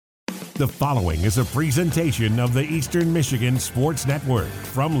The following is a presentation of the Eastern Michigan Sports Network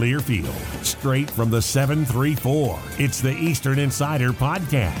from Learfield, straight from the 734. It's the Eastern Insider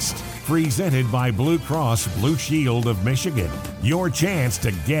Podcast, presented by Blue Cross Blue Shield of Michigan. Your chance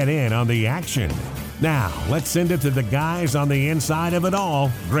to get in on the action. Now, let's send it to the guys on the inside of it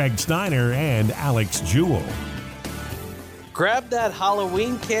all, Greg Steiner and Alex Jewell. Grab that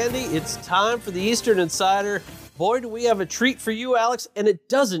Halloween candy. It's time for the Eastern Insider. Boy, do we have a treat for you, Alex, and it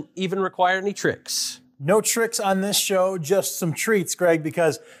doesn't even require any tricks. No tricks on this show, just some treats, Greg,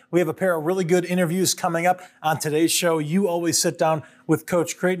 because we have a pair of really good interviews coming up on today's show. You always sit down with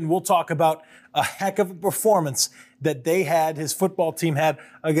Coach Creighton. We'll talk about a heck of a performance that his football team had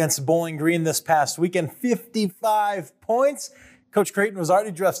against Bowling Green this past weekend. 55 points. Coach Creighton was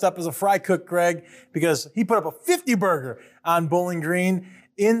already dressed up as a fry cook, Greg, because he put up a 50 burger on Bowling Green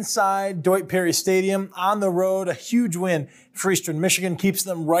inside Dwight Perry Stadium on the road. A huge win for Eastern Michigan, keeps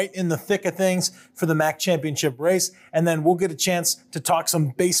them right in the thick of things for the MAC championship race. And then we'll get a chance to talk some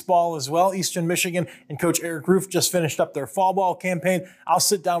baseball as well. Eastern Michigan and Coach Eric Roof just finished up their fall ball campaign. I'll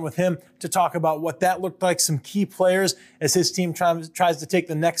sit down with him to talk about what that looked like, some key players as his team tries to take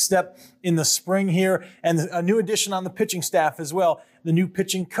the next step in the spring here, and a new addition on the pitching staff as well. The new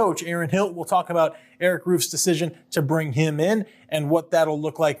pitching coach, Aaron Hilt. We'll talk about Eric Roof's decision to bring him in and what that'll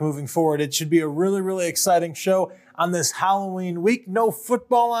look like moving forward. It should be a really, really exciting show on this Halloween week. No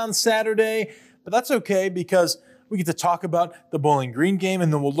football on Saturday, but that's okay because we get to talk about the Bowling Green game,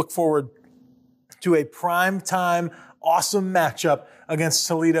 and then we'll look forward to a prime time, awesome matchup against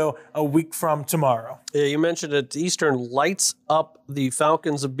Toledo a week from tomorrow. Yeah, you mentioned it. Eastern lights up the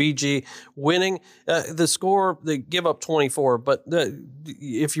Falcons of BG, winning. The score, they give up 24, but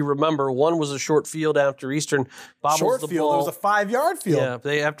if you remember, one was a short field after Eastern bobbles the ball. It was a 5-yard field.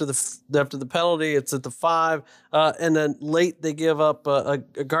 Yeah, after the penalty, it's at the 5, and then late they give up a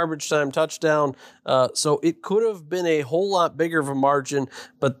garbage time touchdown. So it could have been a whole lot bigger of a margin,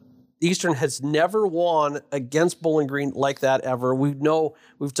 but Eastern has never won against Bowling Green like that ever. We've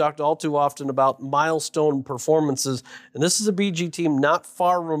talked all too often about milestone performances, and this is a BG team not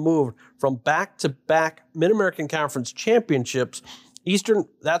far removed from back-to-back Mid-American Conference championships. Eastern,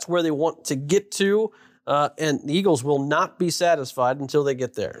 that's where they want to get to, and the Eagles will not be satisfied until they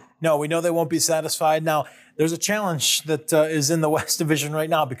get there. No, we know they won't be satisfied. Now, there's a challenge that is in the West Division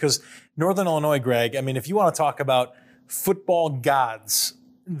right now because Northern Illinois, Greg, I mean, if you want to talk about football gods,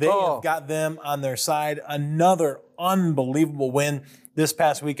 they have got them on their side. Another unbelievable win this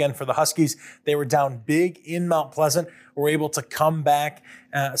past weekend for the Huskies. They were down big in Mount Pleasant, were able to come back,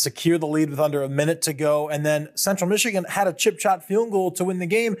 secure the lead with under a minute to go. And then Central Michigan had a chip shot field goal to win the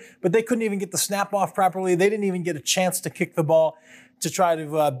game, but they couldn't even get the snap off properly. They didn't even get a chance to kick the ball to try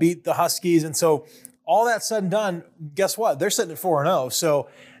to beat the Huskies. And so all that said and done, guess what? They're sitting at 4-0. So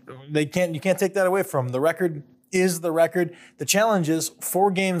you can't take that away from them. The record is the record. The challenge is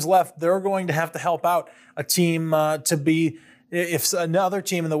 4 games left. They're going to have to help out a team if another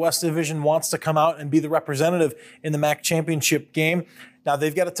team in the West Division wants to come out and be the representative in the MAC championship game. Now,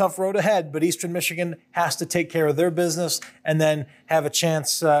 they've got a tough road ahead, but Eastern Michigan has to take care of their business and then have a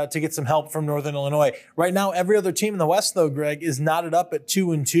chance to get some help from Northern Illinois. Right now, every other team in the West, though, Greg, is knotted up at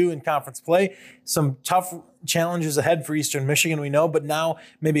 2-2 in conference play. Some tough challenges ahead for Eastern Michigan, we know, but now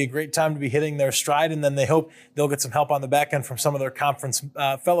maybe a great time to be hitting their stride, and then they hope they'll get some help on the back end from some of their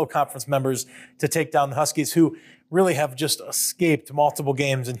fellow conference members to take down the Huskies, who really have just escaped multiple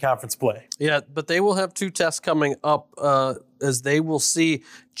games in conference play. Yeah, but they will have 2 tests coming up as they will see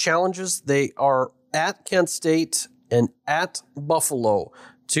challenges. They are at Kent State and at Buffalo.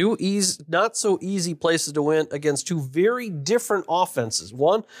 2 not so easy places to win against 2 very different offenses.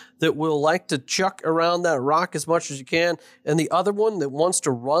 One that will like to chuck around that rock as much as you can, and the other one that wants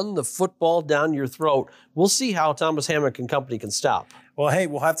to run the football down your throat. We'll see how Thomas Hammock and company can stop. Well, hey,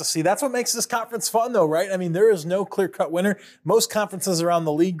 we'll have to see. That's what makes this conference fun, though, right? I mean, there is no clear-cut winner. Most conferences around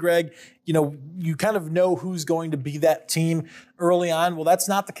the league, Greg, you kind of know who's going to be that team early on. Well, that's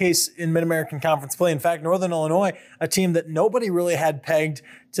not the case in Mid-American Conference play. In fact, Northern Illinois, a team that nobody really had pegged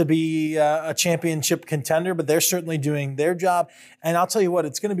to be a championship contender, but they're certainly doing their job. And I'll tell you what,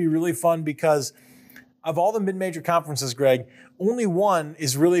 it's going to be really fun because of all the mid-major conferences, Greg, only one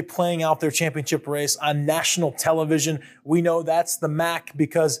is really playing out their championship race on national television. We know that's the MAC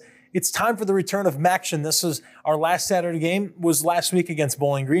because it's time for the return of MACtion. This is our last Saturday game was last week against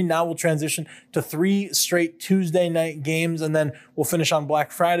Bowling Green. Now we'll transition to 3 straight Tuesday night games, and then we'll finish on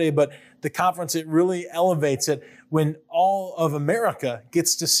Black Friday. But the conference, it really elevates it when all of America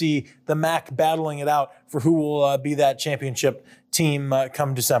gets to see the MAC battling it out for who will be that championship team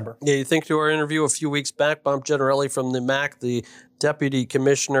come December. Yeah, you think to our interview a few weeks back, Bob Generelli from the MAC, the deputy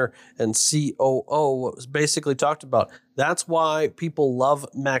commissioner and COO, was basically talked about. That's why people love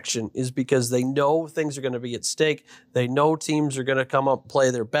MACtion, is because they know things are going to be at stake. They know teams are going to come up and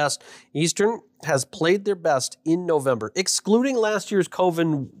play their best. Eastern has played their best in November, excluding last year's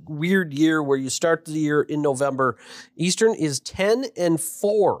COVID weird year where you start the year in November. Eastern is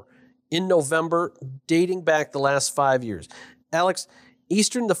 10-4 in November, dating back the last 5 years. Alex,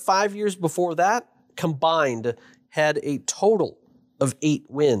 Eastern, the 5 years before that, combined, had a total of 8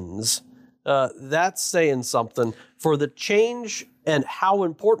 wins. That's saying something for the change and how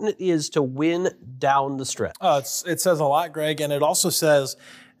important it is to win down the stretch. It says a lot, Greg, and it also says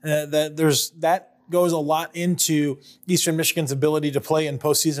that goes a lot into Eastern Michigan's ability to play in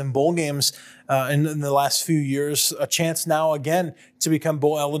postseason bowl games in the last few years. A chance now again to become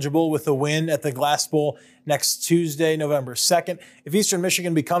bowl eligible with a win at the Glass Bowl next Tuesday, November 2nd. If Eastern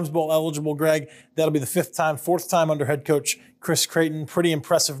Michigan becomes bowl eligible, Greg, that'll be the fourth time under head coach Chris Creighton. Pretty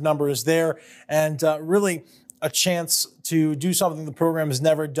impressive numbers there, and really a chance to do something the program has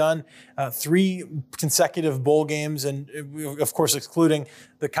never done. 3 consecutive bowl games, and of course excluding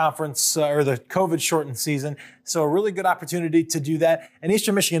the conference or the COVID-shortened season. So a really good opportunity to do that. And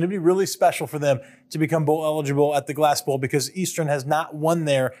Eastern Michigan, it'd be really special for them to become bowl eligible at the Glass Bowl, because Eastern has not won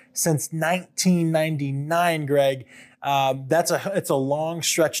there since 1999, Greg. It's a long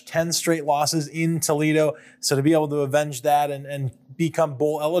stretch, 10 straight losses in Toledo. So to be able to avenge that and become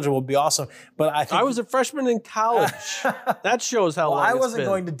bowl eligible would be awesome. But I was a freshman in college. That shows how long I wasn't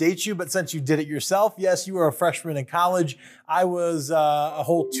going to date you, but since you did it yourself, yes, you were a freshman in college. I was a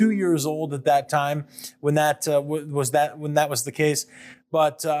whole 2 years old at that time when that was the case.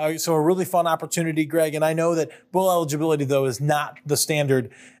 But so a really fun opportunity, Greg. And I know that bowl eligibility, though, is not the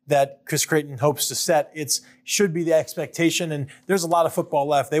standard that Chris Creighton hopes to set. It should be the expectation, and there's a lot of football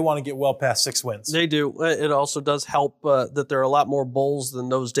left. They want to get well past 6 wins. They do. It also does help that there are a lot more bowls than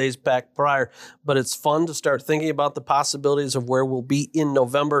those days back prior, but it's fun to start thinking about the possibilities of where we'll be in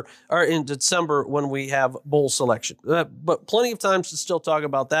November or in December when we have bowl selection. But plenty of times to still talk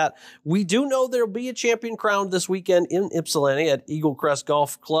about that. We do know there'll be a champion crowned this weekend in Ypsilanti at Eagle Crest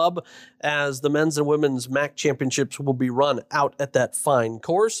Golf Club, as the men's and women's MAC championships will be run out at that fine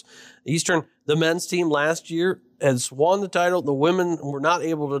course. Eastern, the men's team last year, has won the title. The women were not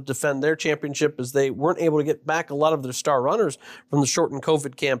able to defend their championship as they weren't able to get back a lot of their star runners from the shortened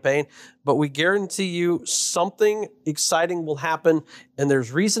COVID campaign. But we guarantee you something exciting will happen, and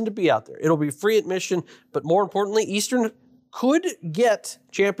there's reason to be out there. It'll be free admission, but more importantly, Eastern could get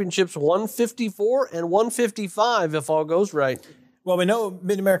championships 154 and 155 if all goes right. Well, we know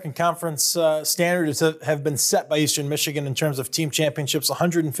Mid-American Conference standards have been set by Eastern Michigan in terms of team championships,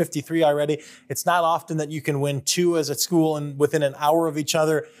 153 already. It's not often that you can win 2 as a school and within an hour of each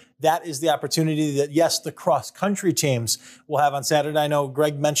other. That is the opportunity that, yes, the cross-country teams will have on Saturday. I know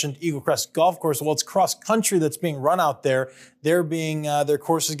Greg mentioned Eagle Crest Golf Course. Well, it's cross-country that's being run out there. Their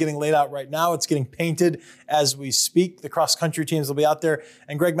course is getting laid out right now. It's getting painted as we speak. The cross-country teams will be out there.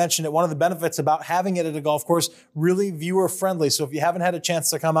 And Greg mentioned it, one of the benefits about having it at a golf course, really viewer-friendly. So if you haven't had a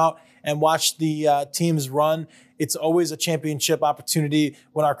chance to come out and watch the teams run, it's always a championship opportunity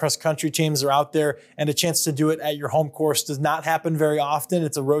when our cross-country teams are out there, and a chance to do it at your home course does not happen very often.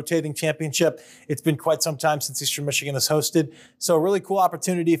 It's a rotating championship. It's been quite some time since Eastern Michigan has hosted. So a really cool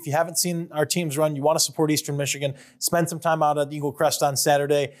opportunity. If you haven't seen our teams run, you want to support Eastern Michigan, spend some time out at Eagle Crest on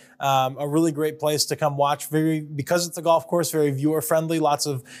Saturday. A really great place to come watch. Because it's a golf course, very viewer-friendly, lots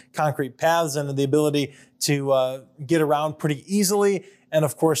of concrete paths and the ability to get around pretty easily. And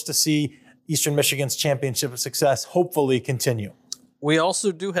of course, to see Eastern Michigan's championship success hopefully continue. We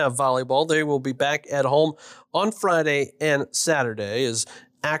also do have volleyball. They will be back at home on Friday and Saturday as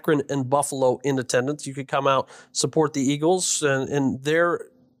Akron and Buffalo in attendance. You could come out, support the Eagles and their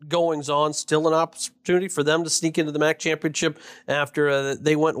goings on. Still an opportunity for them to sneak into the MAC championship after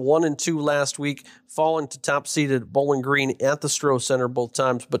they went 1-2 last week, falling to top-seeded Bowling Green at the Stroh Center both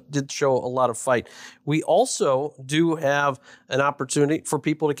times, but did show a lot of fight. We also do have an opportunity for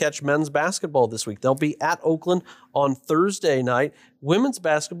people to catch men's basketball this week. They'll be at Oakland on Thursday night. Women's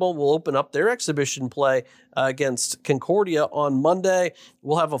basketball will open up their exhibition play against Concordia on Monday.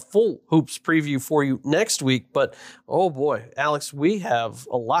 We'll have a full hoops preview for you next week, but oh boy, Alex, we have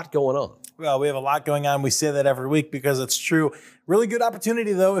a lot going on. Well, we have a lot going on. We say that every week because it's true. Really good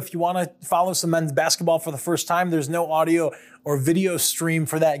opportunity, though, if you want to follow some men's basketball for the first time. There's no audio or video stream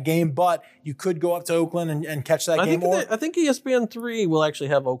for that game, but you could go up to Oakland and catch that game. I think ESPN3 will actually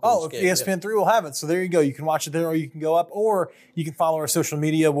have Oakland's game. ESPN3 will have it. So there you go. You can watch it there, or you can go up, or you can follow our social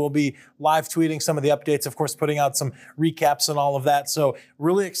media. We'll be live tweeting some of the updates, of course, putting out some recaps and all of that. So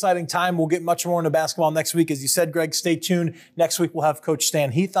really exciting time. We'll get much more into basketball next week. As you said, Greg, stay tuned. Next week, we'll have Coach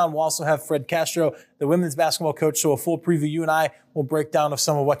Stan Heath on. We'll also have Fred Castro, the women's basketball coach. So a full preview. You and I will break down of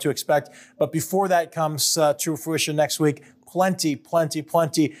some of what to expect. But before that comes to fruition next week,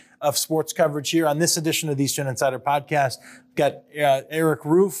 plenty of sports coverage here on this edition of the Eastern Insider Podcast. We've got Eric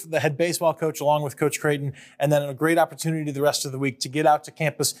Roof, the head baseball coach, along with Coach Creighton, and then a great opportunity the rest of the week to get out to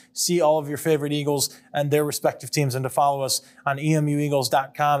campus, see all of your favorite Eagles and their respective teams, and to follow us on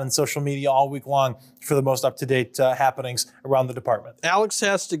emueagles.com and social media all week long for the most up-to-date happenings around the department. Alex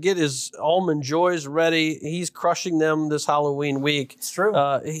has to get his Almond Joys ready. He's crushing them this Halloween week. It's true.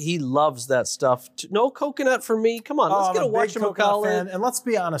 He loves that stuff. No coconut for me. Come on, let's get a whatchamacallit. And let's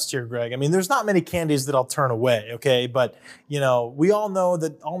be honest here, Greg. I mean, there's not many candies that I'll turn away, okay? But, we all know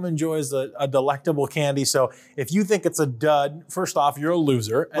that Almond Joy is a delectable candy. So if you think it's a dud, first off, you're a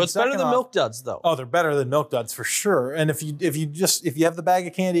loser. Well, it's better than Milk Duds, though. Oh, they're better than Milk Duds for sure. And if you have the bag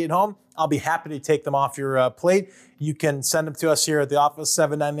of candy at home, I'll be happy to take them off your plate. You can send them to us here at the office,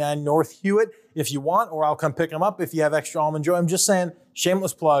 799 North Hewitt, if you want, or I'll come pick them up if you have extra Almond Joy. I'm just saying,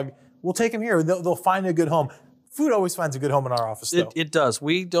 shameless plug. We'll take them here. They'll find a good home. Food always finds a good home in our office, though. It does.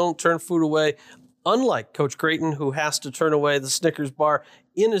 We don't turn food away. Unlike Coach Creighton, who has to turn away the Snickers bar.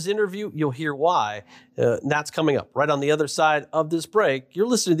 In his interview, you'll hear why. That's coming up right on the other side of this break. You're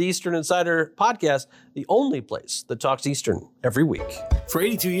listening to the Eastern Insider Podcast, the only place that talks Eastern every week. For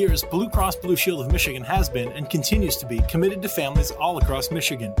 82 years, Blue Cross Blue Shield of Michigan has been and continues to be committed to families all across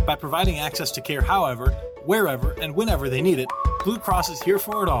Michigan. By providing access to care however, wherever, and whenever they need it, Blue Cross is here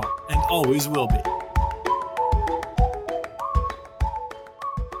for it all and always will be.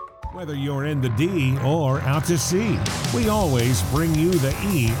 Whether you're in the D or out to sea, we always bring you the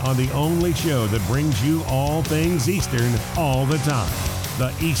E on the only show that brings you all things Eastern all the time.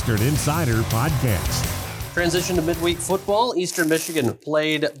 The Eastern Insider Podcast. Transition to midweek football. Eastern Michigan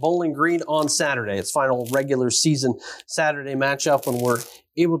played Bowling Green on Saturday. Its final regular season Saturday matchup, when we're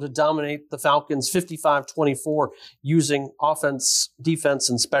able to dominate the Falcons 55-24 using offense, defense,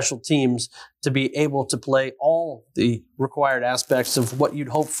 and special teams to be able to play all the required aspects of what you'd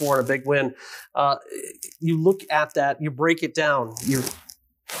hope for in a big win. You look at that, you break it down. Your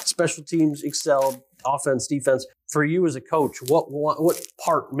special teams excelled, offense, defense. For you as a coach, what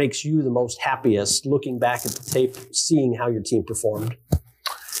part makes you the most happiest looking back at the tape, seeing how your team performed?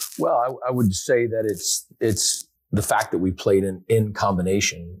 Well, I would say that it's the fact that we played in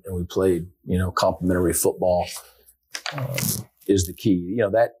combination and we played, complementary football is the key.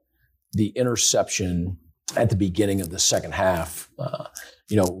 That the interception at the beginning of the second half,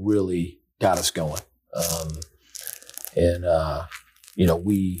 really got us going.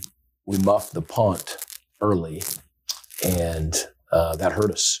 We muffed the punt early, and that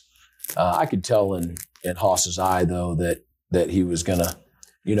hurt us. I could tell in Haas's eye, though, that he was going to,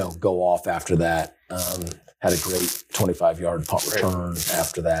 go off after that. Had a great 25-yard punt return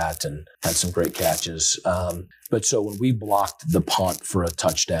after that and had some great catches. But so when we blocked the punt for a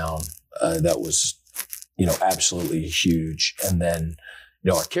touchdown, that was, absolutely huge. And then,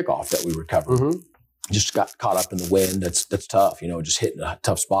 our kickoff that we recovered. Just got caught up in the wind. That's tough, just hitting a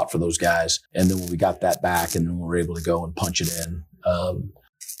tough spot for those guys. And then when we got that back and then we were able to go and punch it in,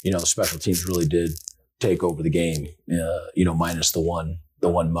 the special teams really did take over the game, minus the one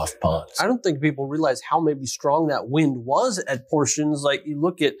muff punt. I don't think people realize how maybe strong that wind was at portions. Like you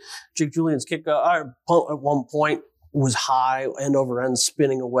look at Jake Julian's kick punt at one point was high, end over end,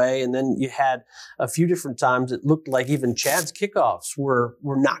 spinning away. And then you had a few different times it looked like even Chad's kickoffs were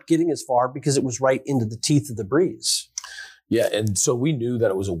not getting as far because it was right into the teeth of the breeze. Yeah, and so we knew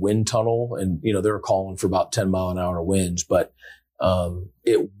that it was a wind tunnel, and they were calling for about 10-mile-an-hour winds, but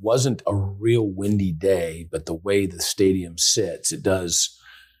it wasn't a real windy day. But the way the stadium sits, it does,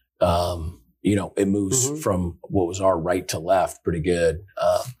 it moves from what was our right to left pretty good,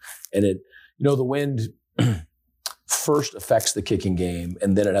 and it, the wind first affects the kicking game,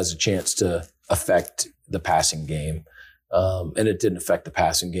 and then it has a chance to affect the passing game. And it didn't affect the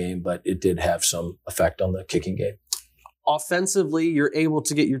passing game, but it did have some effect on the kicking game. Offensively, you're able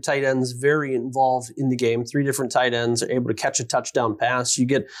to get your tight ends very involved in the game. 3 different tight ends are able to catch a touchdown pass. You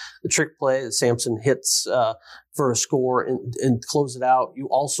get the trick play that Samson hits for a score and close it out. You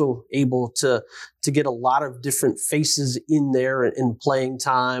also able to get a lot of different faces in there in playing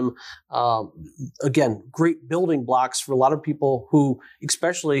time. Again, great building blocks for a lot of people who,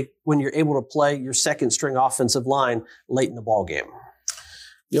 especially when you're able to play your second string offensive line late in the ball game.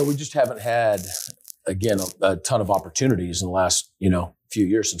 Yeah, we just haven't had, again, a ton of opportunities in the last, few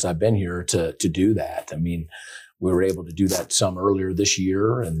years since I've been here to do that. I mean, we were able to do that some earlier this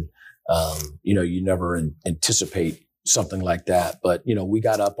year, and you never anticipate something like that. But we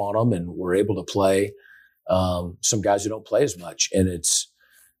got up on them and we're able to play some guys who don't play as much, and it's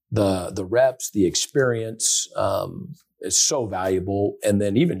the reps, the experience is so valuable, and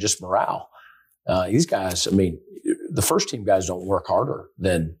then even just morale. These guys, I mean, the first team guys don't work harder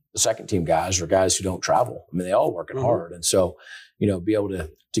than the second team guys or guys who don't travel. I mean, they all working hard. And so, be able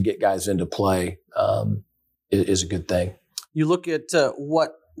to get guys into play is a good thing. You look at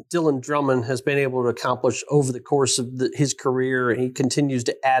what Dylan Drummond has been able to accomplish over the course of his career, and he continues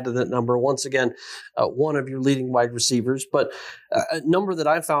to add to that number. Once again, one of your leading wide receivers, but a number that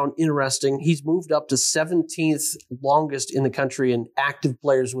I found interesting, he's moved up to 17th longest in the country in active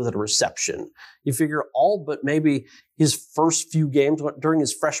players with a reception. You figure all but maybe his first few games during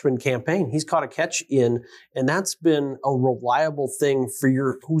his freshman campaign, he's caught a catch in, and that's been a reliable thing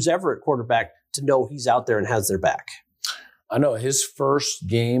for who's ever at quarterback to know he's out there and has their back. I know his first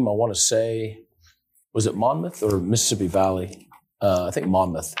game, I want to say, was it Monmouth or Mississippi Valley? I think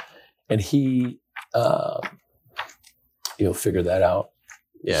Monmouth. And he, you'll figure that out.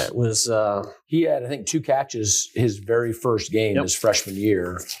 Yeah, it was. He had, I think, 2 catches his very first game his freshman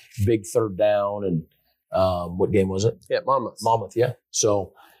year. Big third down. And what game was it? Yeah, Monmouth. Monmouth, yeah.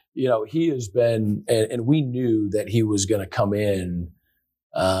 So, he has been, and we knew that he was going to come in,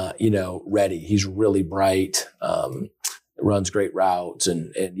 ready. He's really bright. Runs great routes,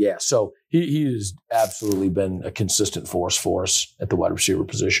 and yeah, so he has absolutely been a consistent force for us at the wide receiver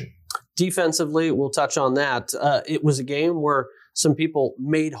position. Defensively, we'll touch on that. It was a game where some people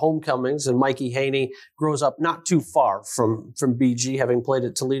made homecomings, and Mikey Haney grows up not too far from BG, having played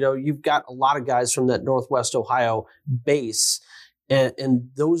at Toledo. You've got a lot of guys from that Northwest Ohio base, and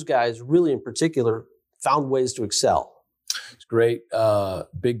those guys really in particular found ways to excel. It's great.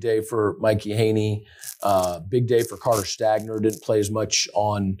 Big day for Mikey Haney. Big day for Carter Stagner. Didn't play as much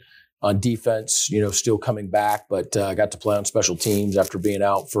on defense, still coming back, but got to play on special teams after being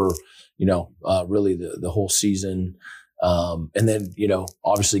out for, really the whole season. And then,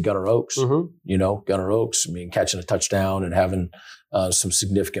 obviously Gunnar Oaks, Gunnar Oaks, I mean, catching a touchdown and having some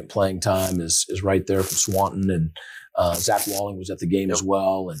significant playing time is right there from Swanton. And Zach Walling was at the game as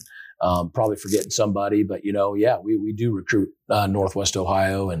well. And probably forgetting somebody, but we do recruit Northwest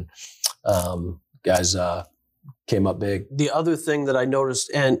Ohio, and guys came up big. The other thing that I noticed,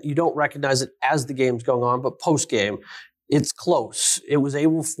 and you don't recognize it as the game's going on, but post-game, it's close. It was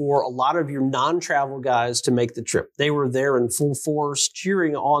able for a lot of your non-travel guys to make the trip. They were there in full force,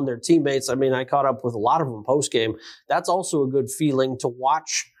 cheering on their teammates. I mean, I caught up with a lot of them post-game. That's also a good feeling to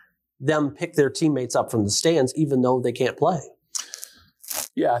watch them pick their teammates up from the stands, even though they can't play.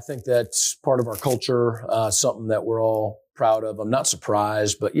 Yeah, I think that's part of our culture, something that we're all proud of. I'm not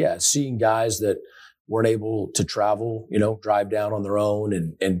surprised, but yeah, seeing guys that weren't able to travel, drive down on their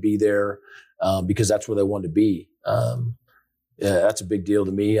own and be there because that's where they wanted to be. That's a big deal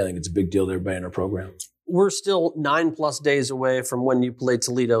to me. I think it's a big deal to everybody in our program. We're still 9+ days away from when you played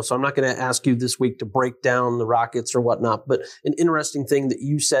Toledo, so I'm not going to ask you this week to break down the Rockets or whatnot, but an interesting thing that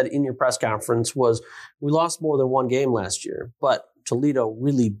you said in your press conference was we lost more than one game last year, but Toledo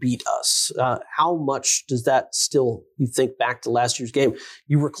really beat us. How much does that still, you think back to last year's game?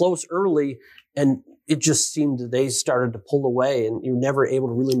 You were close early, and it just seemed that they started to pull away, and you were never able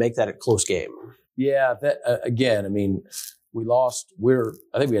to really make that a close game. Yeah, that again, I mean, we lost.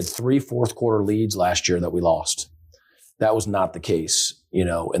 I think we had 3 fourth-quarter leads last year that we lost. That was not the case,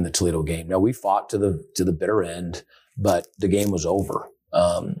 in the Toledo game. Now, we fought to the bitter end, but the game was over.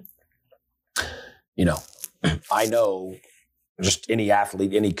 I know just any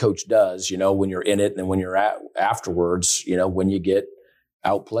athlete, any coach does, when you're in it and when you're afterwards, when you get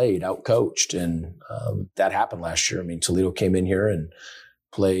outplayed, outcoached. And that happened last year. I mean, Toledo came in here and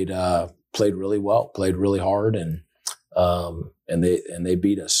played really well, played really hard, and they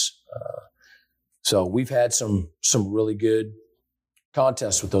beat us. So we've had some really good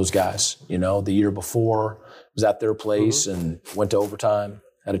contests with those guys. The year before was at their place and went to overtime,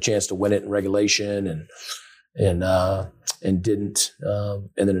 had a chance to win it in regulation and didn't. And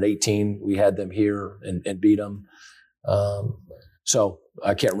then in 18, we had them here and beat them. So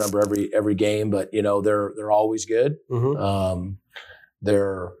I can't remember every game, but they're always good. Mm-hmm.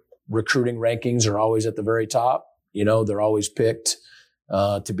 Their recruiting rankings are always at the very top. They're always picked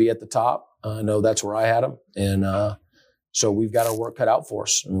to be at the top. I know that's where I had them, and so we've got our work cut out for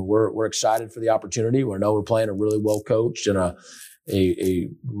us. I mean, we're excited for the opportunity. We know we're playing a really well coached and a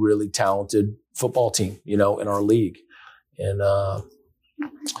really talented football team, in our league, and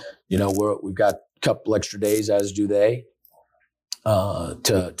we've got a couple extra days, as do they,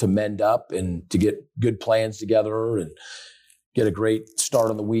 to mend up and to get good plans together and get a great start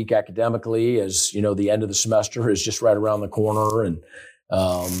on the week academically, as the end of the semester is just right around the corner, and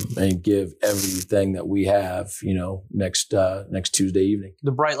give everything that we have, next Tuesday evening.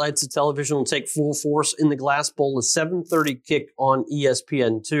 The bright lights of television will take full force in the Glass Bowl, a 7:30 kick on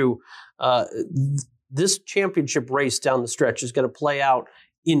ESPN2. This championship race down the stretch is going to play out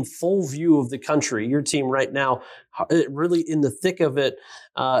in full view of the country. Your team right now, really in the thick of it,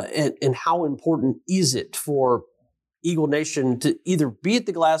 and how important is it for Eagle Nation to either be at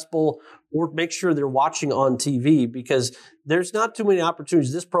the Glass Bowl or make sure they're watching on TV, because there's not too many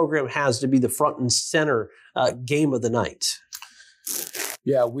opportunities this program has to be the front and center game of the night.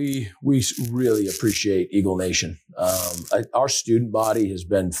 Yeah, we really appreciate Eagle Nation. Our student body has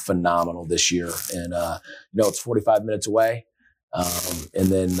been phenomenal this year, and it's 45 minutes away. And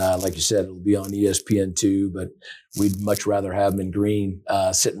then, like you said, it'll be on ESPN2, but we'd much rather have them in green,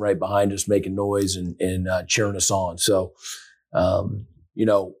 sitting right behind us, making noise and cheering us on. So,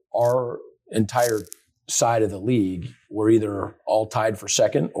 our entire side of the league, we're either all tied for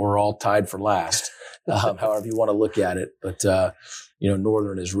second or all tied for last, however you want to look at it. But,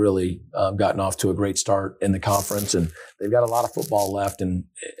 Northern has really gotten off to a great start in the conference, and they've got a lot of football left, and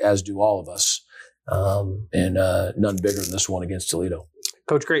as do all of us. And none bigger than this one against Toledo.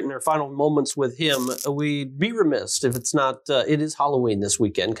 Coach Creighton, our final moments with him, we'd be remiss if it's not, it is Halloween this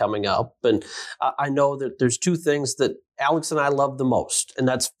weekend coming up. And I know that there's two things that Alex and I love the most, and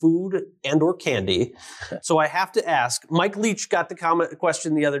that's food and or candy. So I have to ask, Mike Leach got the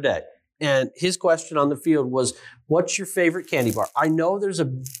question the other day, and his question on the field was, what's your favorite candy bar? I know there's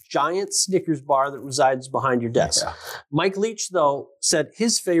a giant Snickers bar that resides behind your desk. Yeah. Mike Leach, though, said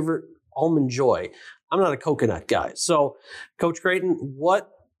his favorite Almond Joy. I'm not a coconut guy. So, Coach Creighton, what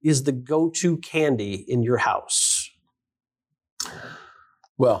is the go-to candy in your house?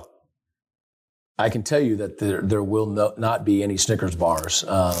 Well, I can tell you that there will not be any Snickers bars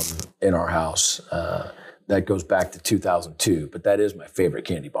in our house. That goes back to 2002, but that is my favorite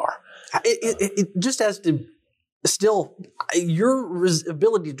candy bar. It just has to still, your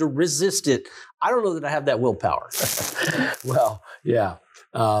ability to resist it, I don't know that I have that willpower. Well, yeah.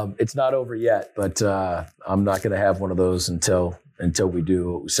 It's not over yet, but I'm not going to have one of those until we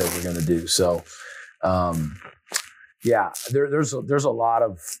do what we said we're going to do. So, there's a lot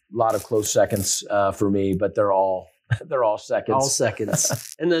of close seconds for me, but they're all seconds. All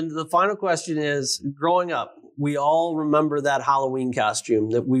seconds. And then the final question is: growing up, we all remember that Halloween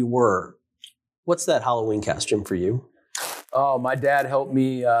costume that we wore. What's that Halloween costume for you? Oh, my dad helped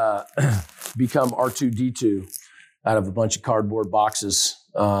me become R2-D2 out of a bunch of cardboard boxes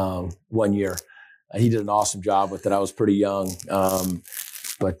one year. He did an awesome job with it. I was pretty young.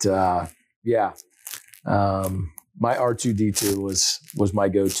 My R2-D2 was my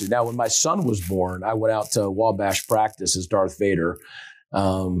go-to. Now, when my son was born, I went out to Wabash practice as Darth Vader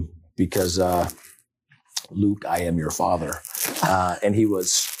because Luke, I am your father. And he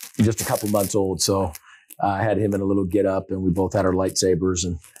was just a couple months old. So I had him in a little get up, and we both had our lightsabers,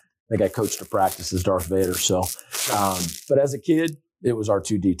 and I think I coached a practice as Darth Vader. So, but as a kid, it was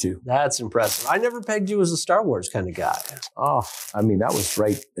R2-D2. That's impressive. I never pegged you as a Star Wars kind of guy. Oh, I mean, that was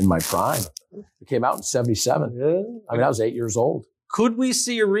right in my prime. It came out in 1977. Yeah. I mean, I was 8 years old. Could we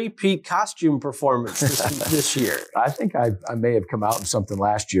see a repeat costume performance this year? I think I may have come out in something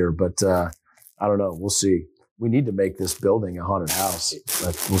last year, but I don't know. We'll see. We need to make this building a haunted house.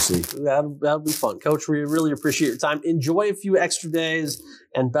 But we'll see. That'll be fun. Coach, we really appreciate your time. Enjoy a few extra days,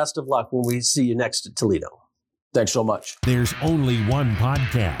 and best of luck when we see you next at Toledo. Thanks so much. There's only one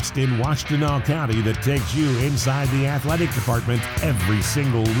podcast in Washtenaw County that takes you inside the athletic department every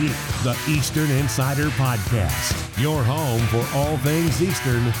single week. The Eastern Insider Podcast. Your home for all things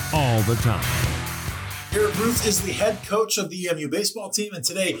Eastern all the time. Eric Ruth is the head coach of the EMU baseball team, and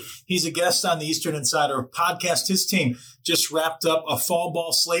today he's a guest on the Eastern Insider Podcast. His team just wrapped up a fall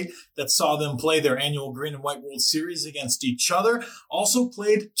ball slate that saw them play their annual Green and White World Series against each other. Also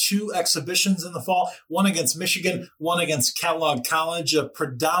played 2 exhibitions in the fall, one against Michigan, one against Catalog College, a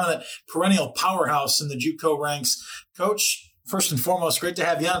predominant perennial powerhouse in the JUCO ranks. Coach, First and foremost, great to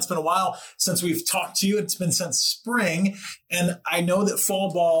have you on. It's been a while since we've talked to you. It's been since spring. And I know that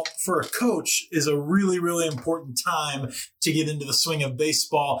fall ball for a coach is a really, really important time to get into the swing of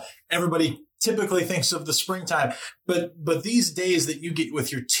baseball. Everybody typically thinks of the springtime, but these days that you get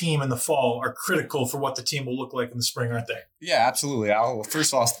with your team in the fall are critical for what the team will look like in the spring, aren't they? Yeah, absolutely, Al. Well,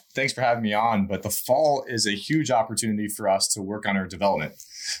 first of all, thanks for having me on. But the fall is a huge opportunity for us to work on our development.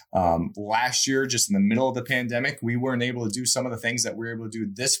 Last year, just in the middle of the pandemic, we weren't able to do some of the things that we were able to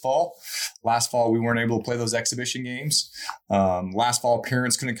do this fall. Last fall, we weren't able to play those exhibition games. Last fall,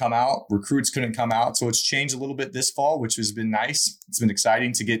 parents couldn't come out, recruits couldn't come out. So it's changed a little bit this fall, which has been nice. It's been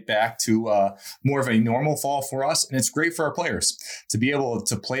exciting to get back to more of a normal fall for us. And it's great for our players to be able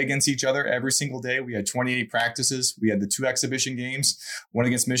to play against each other every single day. We had 28 practices. We had the 2 exhibition games, one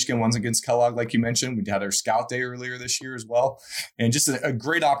against Michigan, one against Kellogg, like you mentioned. We had our scout day earlier this year as well. And just a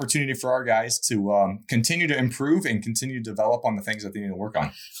great opportunity for our guys to continue to improve and continue to develop on the things that they need to work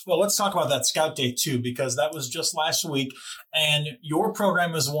on. Well, let's talk about that scout day too, because that was just last week. And your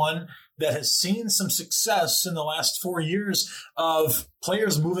program is one that has seen some success in the last 4 years of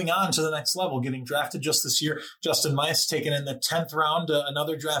players moving on to the next level, getting drafted just this year. Justin Mice taken in the 10th round,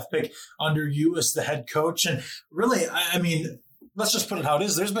 another draft pick under you as the head coach. And really, I mean, let's just put it how it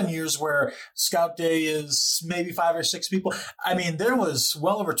is. There's been years where scout day is maybe 5 or 6 people. I mean, there was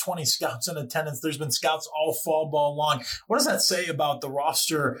well over 20 scouts in attendance. There's been scouts all fall ball long. What does that say about the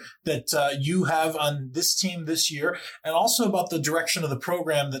roster that you have on this team this year, and also about the direction of the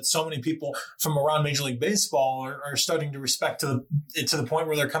program that so many people from around Major League Baseball are starting to respect to the point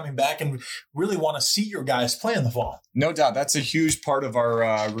where they're coming back and really want to see your guys play in the fall? No doubt. That's a huge part of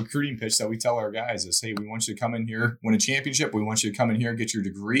our recruiting pitch that we tell our guys is, hey, we want you to come in here, win a championship. We want you to come in here and get your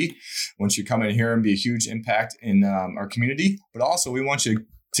degree. We want you to come in here and be a huge impact in our community. But also we want you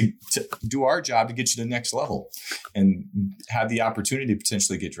to do our job to get you to the next level and have the opportunity to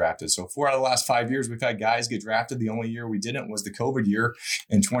potentially get drafted. So 4 out of the last 5 years, we've had guys get drafted. The only year we didn't was the COVID year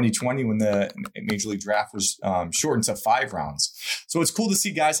in 2020 when the Major League Draft was shortened to 5 rounds. So it's cool to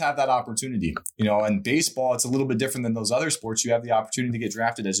see guys have that opportunity. You know, in baseball, it's a little bit different than those other sports. You have the opportunity to get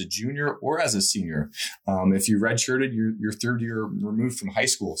drafted as a junior or as a senior. If you redshirted, you're 3rd year removed from high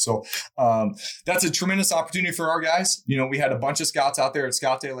school. So that's a tremendous opportunity for our guys. You know, we had a bunch of scouts out there at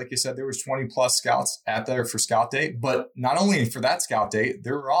Scout Day. Like you said, there was 20 plus scouts out there for Scout Day, but not only for that Scout Day,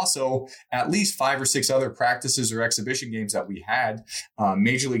 there were also at least 5 or 6 other practices or exhibition games that we had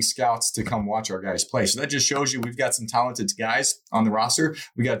Major League scouts to come watch our guys play. So that just shows you we've got some talented guys on the roster.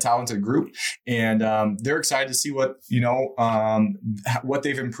 We got a talented group, and they're excited to see what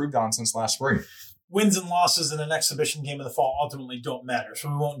they've improved on since last spring. Wins and losses in an exhibition game in the fall ultimately don't matter. So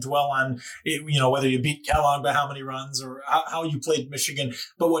we won't dwell on it, whether you beat Kellogg by how many runs or how you played Michigan.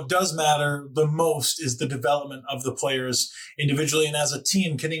 But what does matter the most is the development of the players individually and as a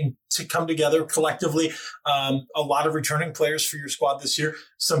team, getting to come together collectively. A lot of returning players for your squad this year.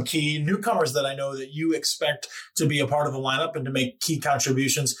 Some key newcomers that I know that you expect to be a part of the lineup and to make key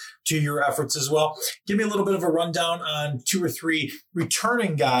contributions to your efforts as well. Give me a little bit of a rundown on 2 or 3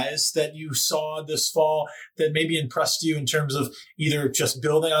 returning guys that you saw this fall that maybe impressed you in terms of either just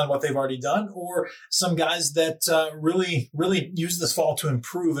building on what they've already done or some guys that really use this fall to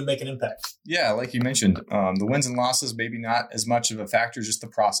improve and make an impact. Yeah, like you mentioned, the wins and losses, maybe not as much of a factor, just the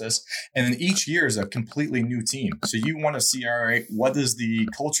process. And then each year is a completely new team. So you want to see, all right, what does the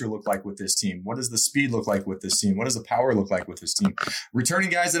culture look like with this team? What does the speed look like with this team? What does the power look like with this team?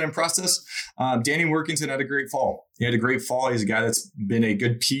 Returning guys that impressed us, Danny Workington had a great fall. He had a great fall. He's a guy that's been a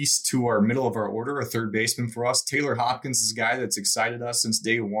good piece to our middle of our order, a 3rd baseman for us. Taylor Hopkins is a guy that's excited us since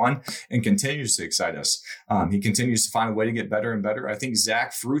day one and continues to excite us. He continues to find a way to get better and better. I think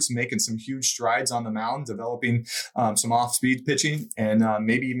Zach Fruit's making some huge strides on the mound, developing some off-speed pitching and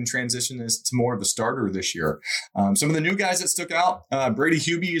maybe even transition to more of a starter this year. Some of the new guys that stuck out, Brady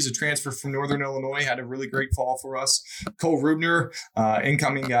Hubie is a transfer from Northern Illinois, had a really great fall for us. Cole Rubner,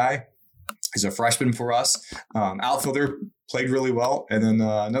 incoming guy. He's a freshman for us. Outfielder, played really well. And then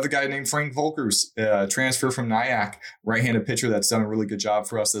another guy named Frank Volkers, transfer from Nyack, right-handed pitcher that's done a really good job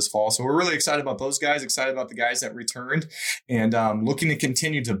for us this fall. So we're really excited about those guys, excited about the guys that returned, and looking to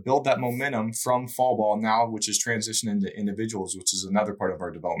continue to build that momentum from fall ball now, which is transitioning into individuals, which is another part of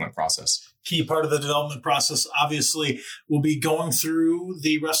our development process. key part of the development process. Obviously, we'll be going through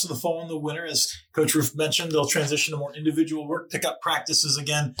the rest of the fall and the winter. As Coach Roof mentioned, they'll transition to more individual work, pick up practices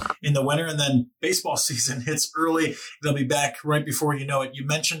again in the winter, and then baseball season hits early. They'll be back right before you know it. You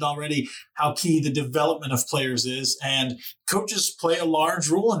mentioned already how key the development of players is, and coaches play a large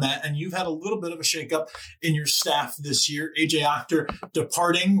role in that, and you've had a little bit of a shakeup in your staff this year. AJ Octor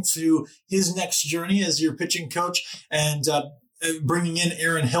departing to his next journey as your pitching coach, and bringing in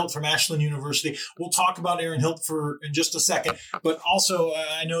Aaron Hilt from Ashland University. We'll talk about Aaron Hilt in just a second, but also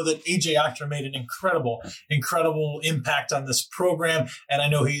I know that AJ Octor made an incredible impact on this program, and I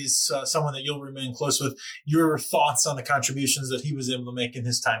know he's someone that you'll remain close with. Your thoughts on the contributions that he was able to make in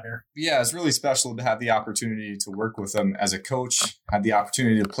his time here? Yeah, it's really special to have the opportunity to work with him as a coach, have the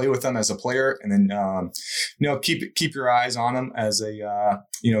opportunity to play with him as a player, and then keep your eyes on him as a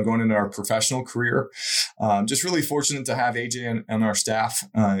going into our professional career. Just really fortunate to have AJ on our staff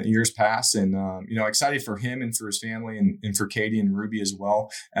years past, and excited for him and for his family, and for Katie and Ruby as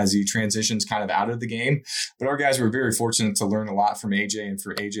well as he transitions kind of out of the game. But our guys were very fortunate to learn a lot from AJ, and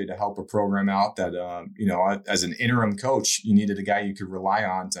for AJ to help a program out that as an interim coach, you needed a guy you could rely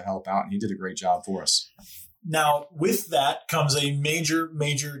on to help out, and he did a great job for us. Now, with that comes a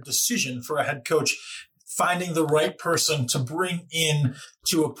major decision for a head coach, finding the right person to bring in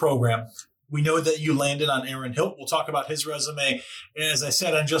to a program. We know that you landed on Aaron Hilt. We'll talk about his resume, as I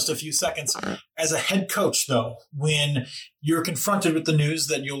said, in just a few seconds. As a head coach, though, when you're confronted with the news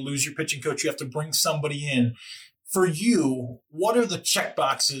that you'll lose your pitching coach, you have to bring somebody in. For you, what are the check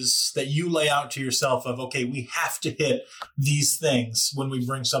boxes that you lay out to yourself of, okay, we have to hit these things when we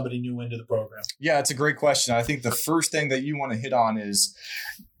bring somebody new into the program? Yeah, it's a great question. I think the first thing that you want to hit on is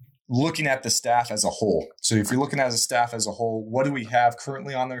looking at the staff as a whole. So if you're looking at the staff as a whole, what do we have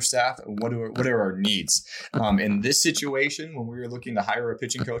currently on their staff, and what are our needs? In this situation, when we were looking to hire a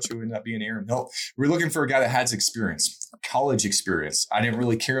pitching coach who ended up being Aaron Hilt, we were looking for a guy that has experience, college experience. I didn't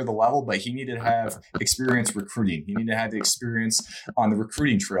really care the level, but he needed to have experience recruiting. He needed to have the experience on the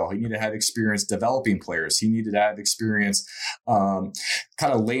recruiting trail. He needed to have experience developing players. He needed to have experience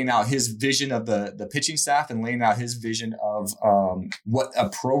kind of laying out his vision of the pitching staff and laying out his vision of what a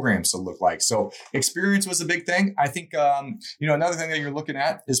program to look like. So experience was a big thing. I think, another thing that you're looking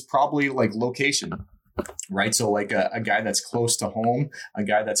at is probably like location, right? So like a guy that's close to home, a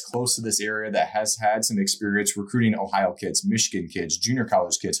guy that's close to this area that has had some experience recruiting Ohio kids, Michigan kids, junior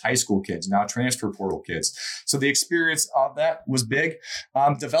college kids, high school kids, now transfer portal kids. So the experience of that was big.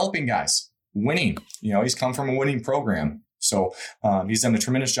 Developing guys, winning, he's come from a winning program. So he's done a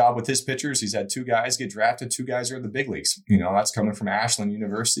tremendous job with his pitchers. He's had 2 guys get drafted. 2 guys are in the big leagues. That's coming from Ashland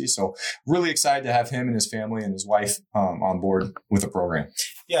University. So really excited to have him and his family and his wife on board with the program.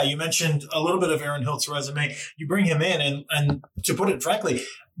 Yeah, you mentioned a little bit of Aaron Hilt's resume. You bring him in, and to put it frankly,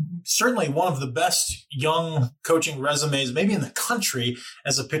 certainly one of the best young coaching resumes maybe in the country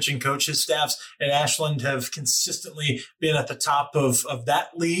as a pitching coach. His staffs at Ashland have consistently been at the top of that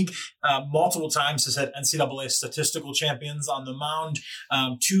league. Multiple times has had NCAA statistical champions on the mound,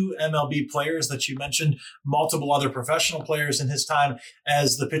 2 MLB players that you mentioned, multiple other professional players in his time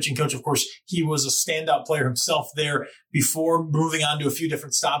as the pitching coach. Of course, he was a standout player himself there before moving on to a few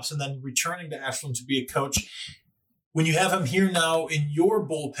different stops and then returning to Ashland to be a coach. When you have him here now in your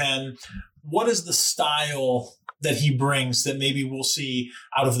bullpen, what is the style that he brings that maybe we'll see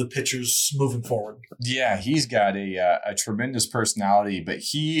out of the pitchers moving forward? Yeah, he's got a tremendous personality, but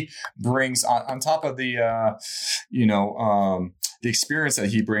he brings on top of the experience that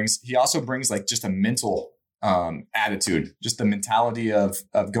he brings, he also brings like just a mental attitude, just the mentality of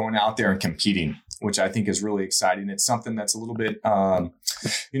going out there and competing, which I think is really exciting. It's something that's a little bit,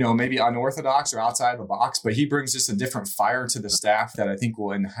 maybe unorthodox or outside the box, but he brings just a different fire to the staff that I think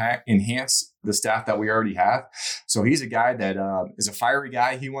will enhance the staff that we already have. So he's a guy that is a fiery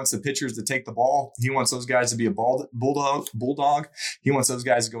guy. He wants the pitchers to take the ball. He wants those guys to be a bulldog. He wants those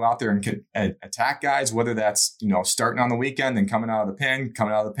guys to go out there and attack guys, whether that's, starting on the weekend and coming out of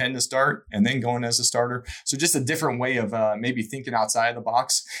the pen to start, and then going as a starter. So just a different way of maybe thinking outside the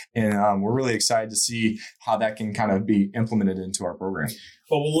box. And we're really excited to see how that can kind of be implemented into our program.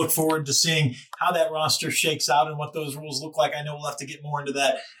 Well, we'll look forward to seeing how that roster shakes out and what those rules look like. I know we'll have to get more into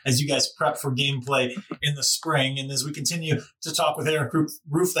that as you guys prep for gameplay in the spring. And as we continue to talk with Eric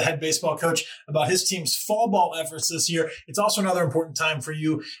Roof, the head baseball coach, about his team's fall ball efforts this year, it's also another important time for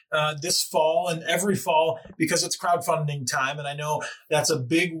you this fall and every fall because it's crowdfunding time. And I know that's a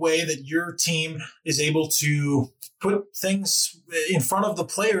big way that your team is able to put things in front of the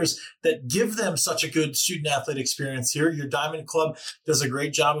players that give them such a good student athlete experience here. Your Diamond Club does a great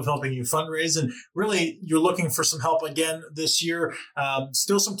great job of helping you fundraise. And really, you're looking for some help again this year.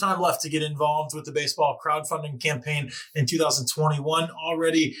 Still some time left to get involved with the baseball crowdfunding campaign in 2021.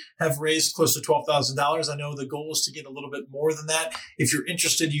 Already have raised close to $12,000. I know the goal is to get a little bit more than that. If you're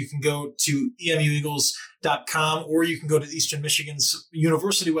interested, you can go to emueagles.com, or you can go to Eastern Michigan's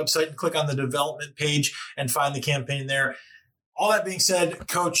university website and click on the development page and find the campaign there. All that being said,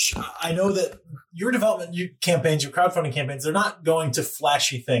 Coach, I know that your development campaigns, your crowdfunding campaigns, they're not going to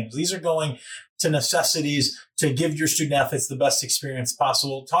flashy things. These are going to necessities to give your student athletes the best experience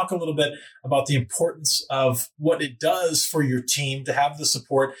possible. Talk a little bit about the importance of what it does for your team to have the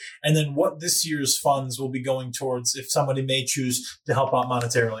support, and then what this year's funds will be going towards if somebody may choose to help out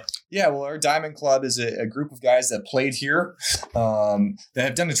monetarily. Yeah, well, our Diamond Club is a group of guys that played here that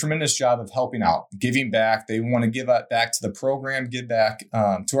have done a tremendous job of helping out, giving back. They want to give back to the program, give back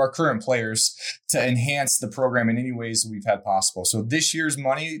to our current players to enhance the program in any ways we've had possible. So this year's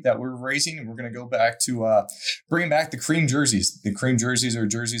money that we're raising, we're going to go back to bringing back the cream jerseys. The cream jerseys are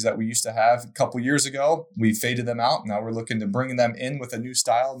jerseys that we used to have a couple years ago. We faded them out. Now we're looking to bring them in with a new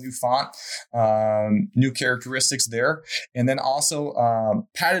style, new font, new characteristics there. And then also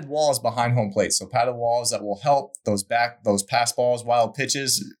padded walls behind home plate. So padded walls that will help those pass balls, wild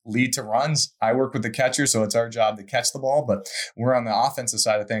pitches lead to runs. I work with the catcher, so it's our job to catch the ball, but we're on the offensive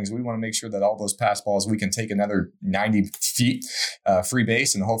side of things. We want to make sure that all those pass balls, we can take another 90 feet free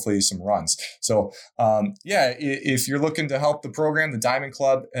base and hopefully some runs. So if you're looking to help the program, the Diamond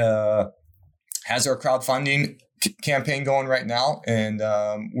Club has our crowdfunding campaign going right now, and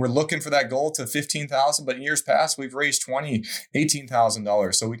we're looking for that goal to $15,000, but in years past we've raised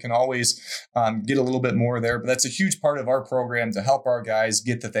 $18,000, so we can always get a little bit more there. But that's a huge part of our program to help our guys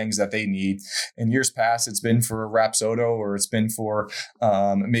get the things that they need. In years past it's been for a Rapsodo, or it's been for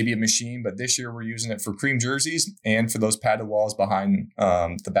maybe a machine, but this year we're using it for cream jerseys and for those padded walls behind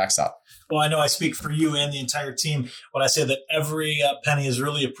the backstop. Well, I know I speak for you and the entire team when I say that every penny is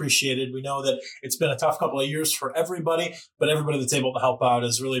really appreciated. We know that it's been a tough couple of years for everybody, but everybody that's able to help out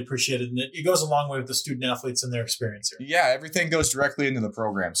is really appreciated. And it goes a long way with the student athletes and their experience here. Yeah, everything goes directly into the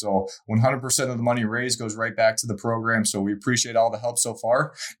program. So 100% of the money raised goes right back to the program. So we appreciate all the help so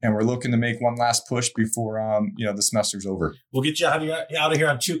far, and we're looking to make one last push before the semester's over. We'll get you out of here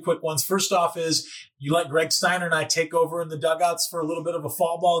on two quick ones. First off is you let Greg Steiner and I take over in the dugouts for a little bit of a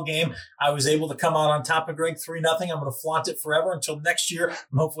fall ball game. I was able to come out on top of Greg 3-0. I'm going to flaunt it forever until next year,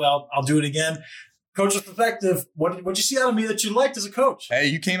 and hopefully I'll do it again. Coach's perspective, what'd you see out of me that you liked as a coach? Hey,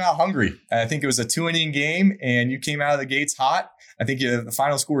 you came out hungry. I think it was a 2-inning game, and you came out of the gates hot. I think the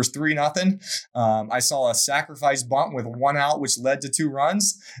final score is 3-0. I saw a sacrifice bunt with 1 out, which led to 2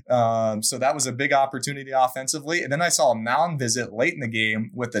 runs. So that was a big opportunity offensively. And then I saw a mound visit late in the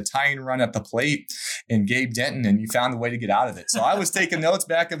game with the tying run at the plate and Gabe Denton, and you found a way to get out of it. So I was taking notes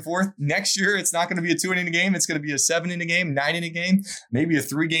back and forth. Next year, it's not going to be a 2-inning game. It's going to be a 7-inning game, 9-inning game, maybe a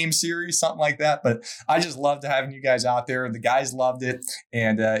 3-game series, something like that. But I just loved having you guys out there. The guys loved it.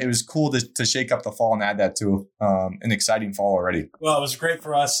 And it was cool to shake up the fall and add that to an exciting fall already. Well, it was great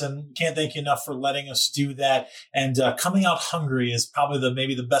for us, and can't thank you enough for letting us do that. And coming out hungry is probably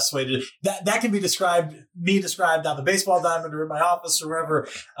maybe the best way to that can be described on the baseball diamond or in my office or wherever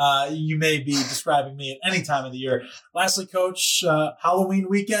you may be describing me at any time of the year. Lastly, Coach, Halloween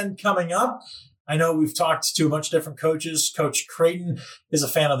weekend coming up. I know we've talked to a bunch of different coaches. Coach Creighton is a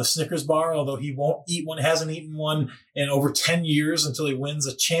fan of the Snickers bar, although he won't eat one, hasn't eaten one in over 10 years until he wins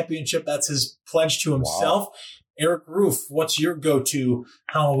a championship. That's his pledge to himself. Wow. Eric Roof, what's your go-to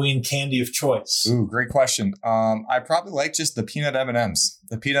Halloween candy of choice? Ooh, great question. I probably like just the peanut M&Ms.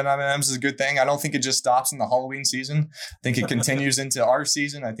 The peanut M&Ms is a good thing. I don't think it just stops in the Halloween season. I think it continues into our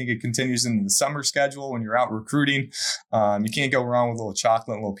season. I think it continues into the summer schedule when you're out recruiting. You can't go wrong with a little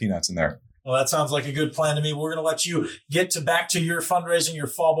chocolate and little peanuts in there. Well, that sounds like a good plan to me. We're going to let you get back to your fundraising, your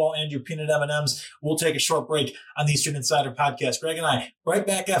fall ball, and your peanut M&Ms. We'll take a short break on the Eastern Insider Podcast. Greg and I right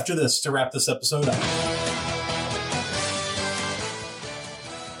back after this to wrap this episode up.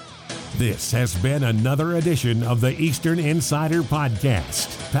 This has been another edition of the Eastern Insider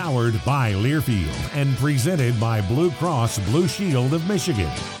Podcast, powered by Learfield and presented by Blue Cross Blue Shield of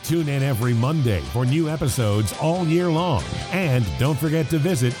Michigan. Tune in every Monday for new episodes all year long. And don't forget to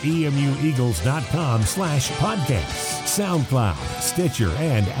visit emueagles.com/podcasts, SoundCloud, Stitcher,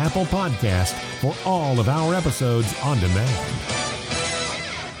 and Apple Podcast for all of our episodes on demand.